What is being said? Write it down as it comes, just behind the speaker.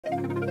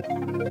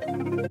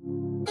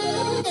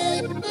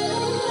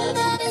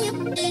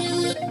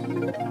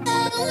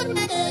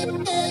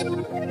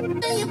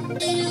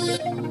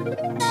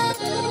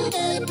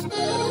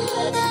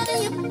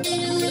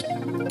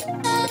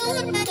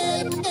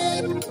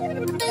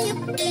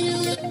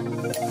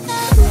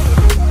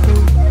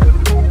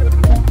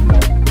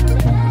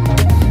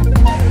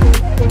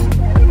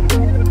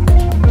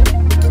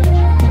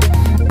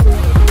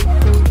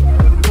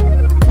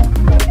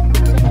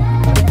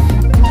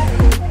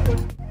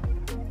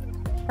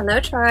Hello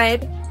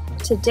Tribe!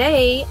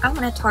 Today I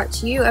want to talk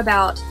to you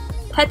about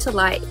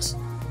Petalite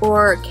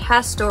or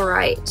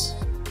Castorite.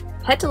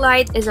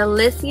 Petalite is a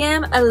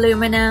lithium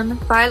aluminum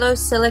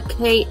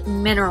phyllosilicate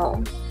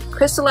mineral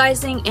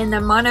crystallizing in the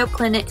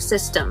monoclinic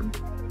system.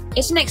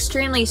 It's an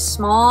extremely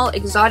small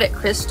exotic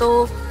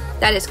crystal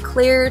that is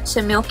clear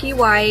to milky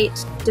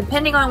white.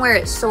 Depending on where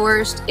it's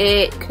sourced,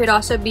 it could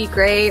also be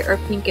gray or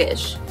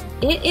pinkish.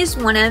 It is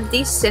one of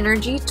the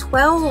Synergy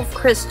 12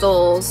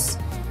 crystals.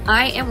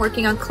 I am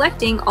working on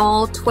collecting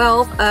all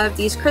 12 of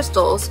these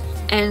crystals,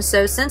 and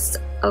so since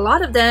a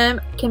lot of them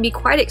can be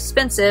quite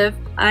expensive,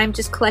 I'm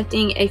just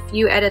collecting a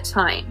few at a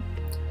time.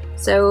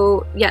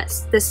 So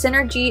yes, the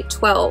Synergy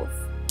 12.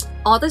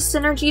 All the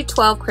Synergy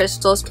 12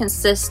 crystals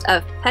consist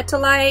of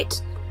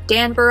Petalite,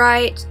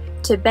 Danburite,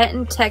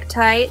 Tibetan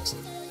Tektite,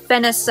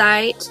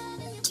 Phenacite,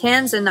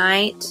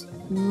 Tanzanite,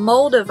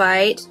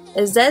 Moldavite,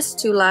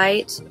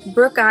 Azeztulite,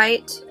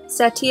 Brookite,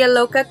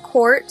 Satialoka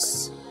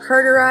Quartz,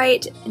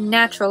 Herderite,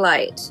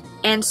 Naturalite,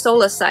 and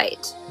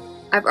Solasite.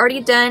 I've already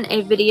done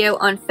a video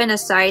on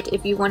Phenacite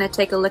if you want to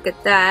take a look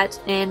at that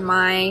in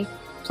my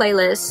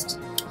playlist.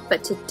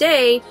 But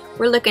today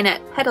we're looking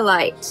at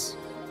Petalite.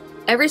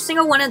 Every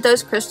single one of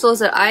those crystals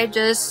that I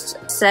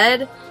just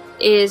said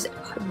is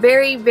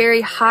very,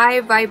 very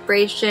high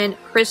vibration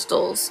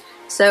crystals.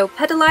 So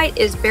Petalite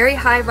is very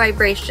high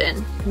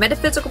vibration.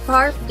 Metaphysical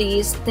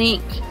properties,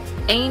 think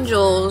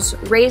angels,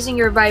 raising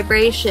your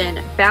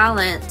vibration,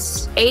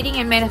 balance, aiding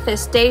in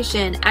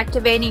manifestation,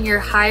 activating your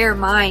higher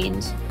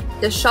mind.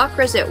 The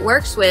chakras it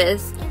works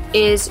with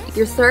is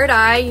your third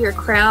eye, your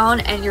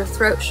crown, and your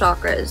throat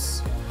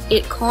chakras.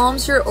 It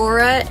calms your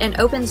aura and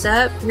opens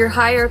up your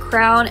higher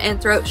crown and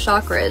throat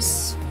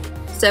chakras.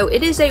 So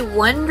it is a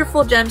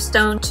wonderful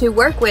gemstone to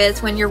work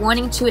with when you're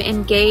wanting to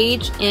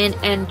engage in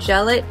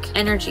angelic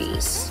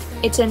energies.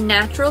 It's a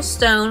natural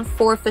stone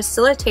for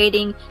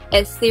facilitating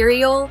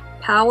ethereal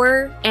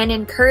power and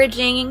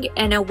encouraging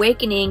an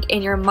awakening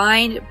in your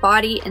mind,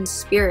 body, and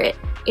spirit.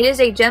 It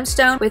is a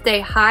gemstone with a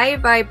high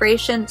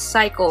vibration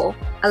cycle,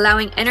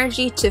 allowing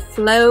energy to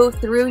flow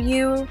through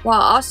you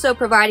while also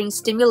providing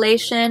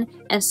stimulation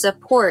and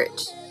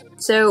support.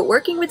 So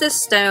working with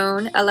this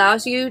stone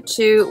allows you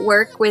to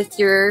work with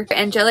your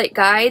angelic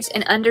guides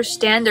and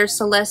understand their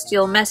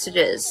celestial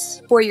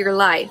messages for your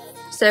life.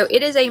 So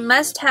it is a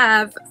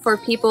must-have for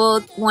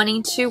people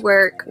wanting to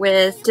work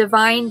with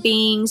divine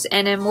beings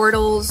and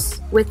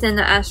immortals within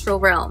the astral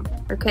realm,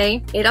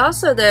 okay? It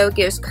also, though,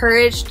 gives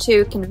courage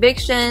to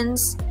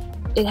convictions.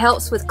 It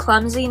helps with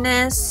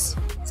clumsiness.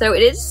 So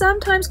it is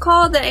sometimes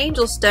called the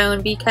angel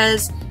stone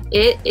because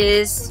it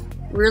is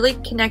really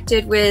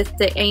connected with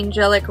the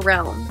angelic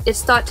realm.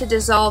 It's thought to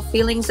dissolve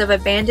feelings of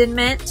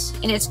abandonment,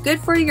 and it's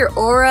good for your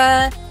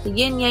aura, the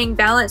yin-yang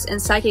balance,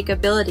 and psychic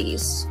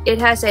abilities. It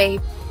has a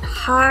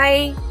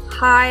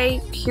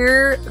high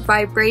pure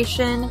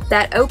vibration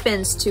that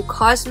opens to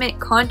cosmic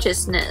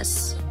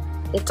consciousness.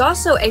 It's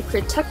also a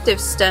protective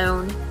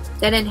stone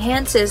that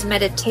enhances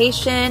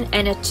meditation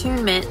and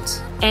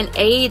attunement and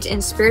aids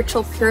in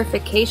spiritual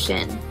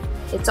purification.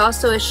 It's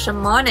also a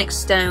shamanic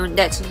stone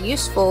that's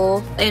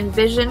useful in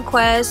vision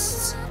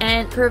quests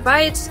and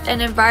provides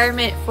an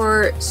environment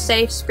for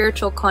safe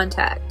spiritual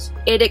contact.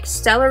 It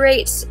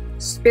accelerates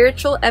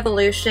spiritual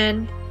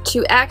evolution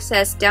to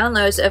access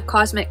downloads of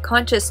cosmic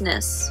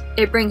consciousness.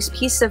 It brings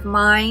peace of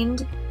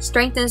mind,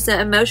 strengthens the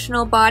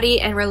emotional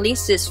body, and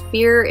releases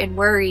fear and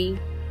worry.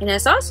 And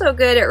it's also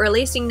good at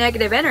releasing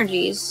negative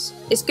energies.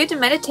 It's good to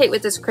meditate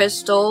with this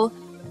crystal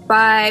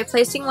by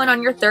placing one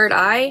on your third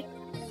eye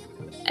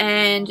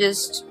and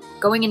just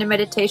going into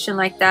meditation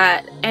like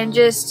that and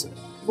just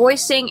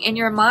voicing in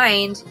your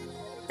mind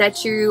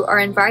that you are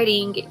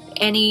inviting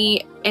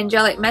any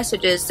angelic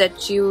messages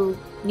that you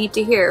need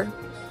to hear.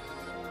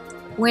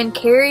 When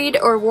carried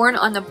or worn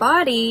on the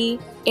body,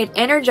 it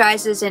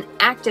energizes and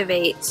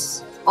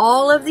activates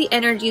all of the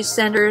energy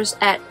centers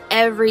at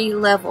every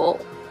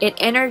level. It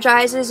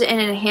energizes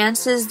and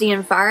enhances the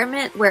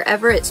environment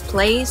wherever it's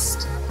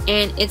placed,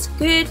 and it's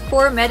good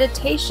for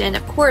meditation,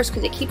 of course,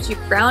 because it keeps you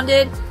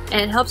grounded and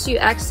it helps you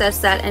access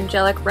that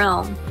angelic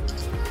realm.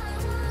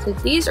 So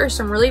these are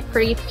some really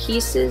pretty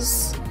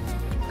pieces,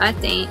 I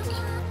think.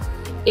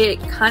 It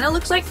kind of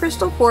looks like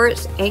crystal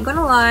quartz, ain't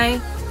gonna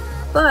lie,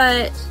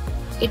 but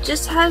it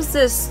just has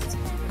this,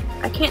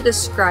 I can't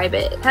describe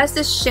it. It has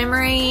this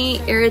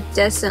shimmery,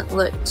 iridescent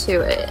look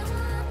to it.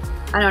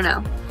 I don't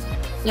know.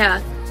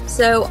 Yeah,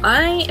 so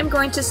I am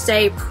going to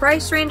say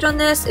price range on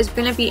this is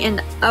going to be in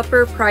the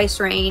upper price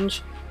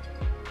range.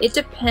 It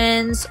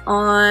depends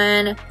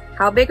on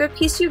how big of a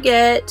piece you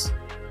get,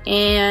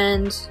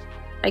 and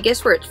I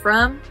guess where it's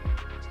from.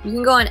 You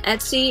can go on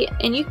Etsy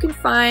and you can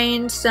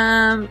find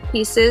some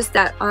pieces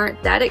that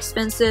aren't that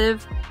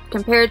expensive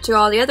compared to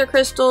all the other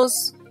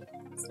crystals.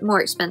 It's more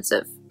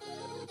expensive.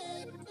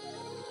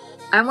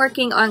 I'm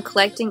working on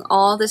collecting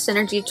all the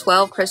Synergy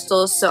 12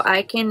 crystals so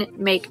I can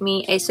make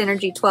me a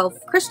Synergy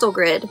 12 crystal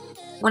grid.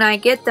 When I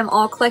get them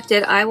all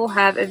collected, I will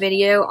have a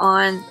video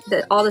on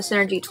all the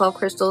Synergy 12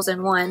 crystals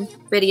in one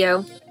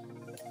video.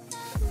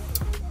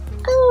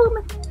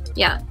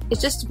 Yeah,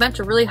 it's just a bunch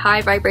of really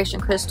high vibration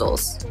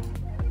crystals.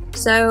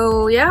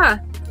 So yeah,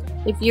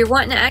 if you're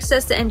wanting to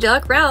access the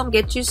angelic realm,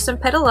 get you some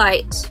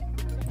Petalite.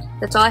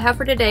 That's all I have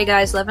for today,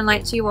 guys. Love and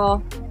light to you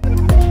all.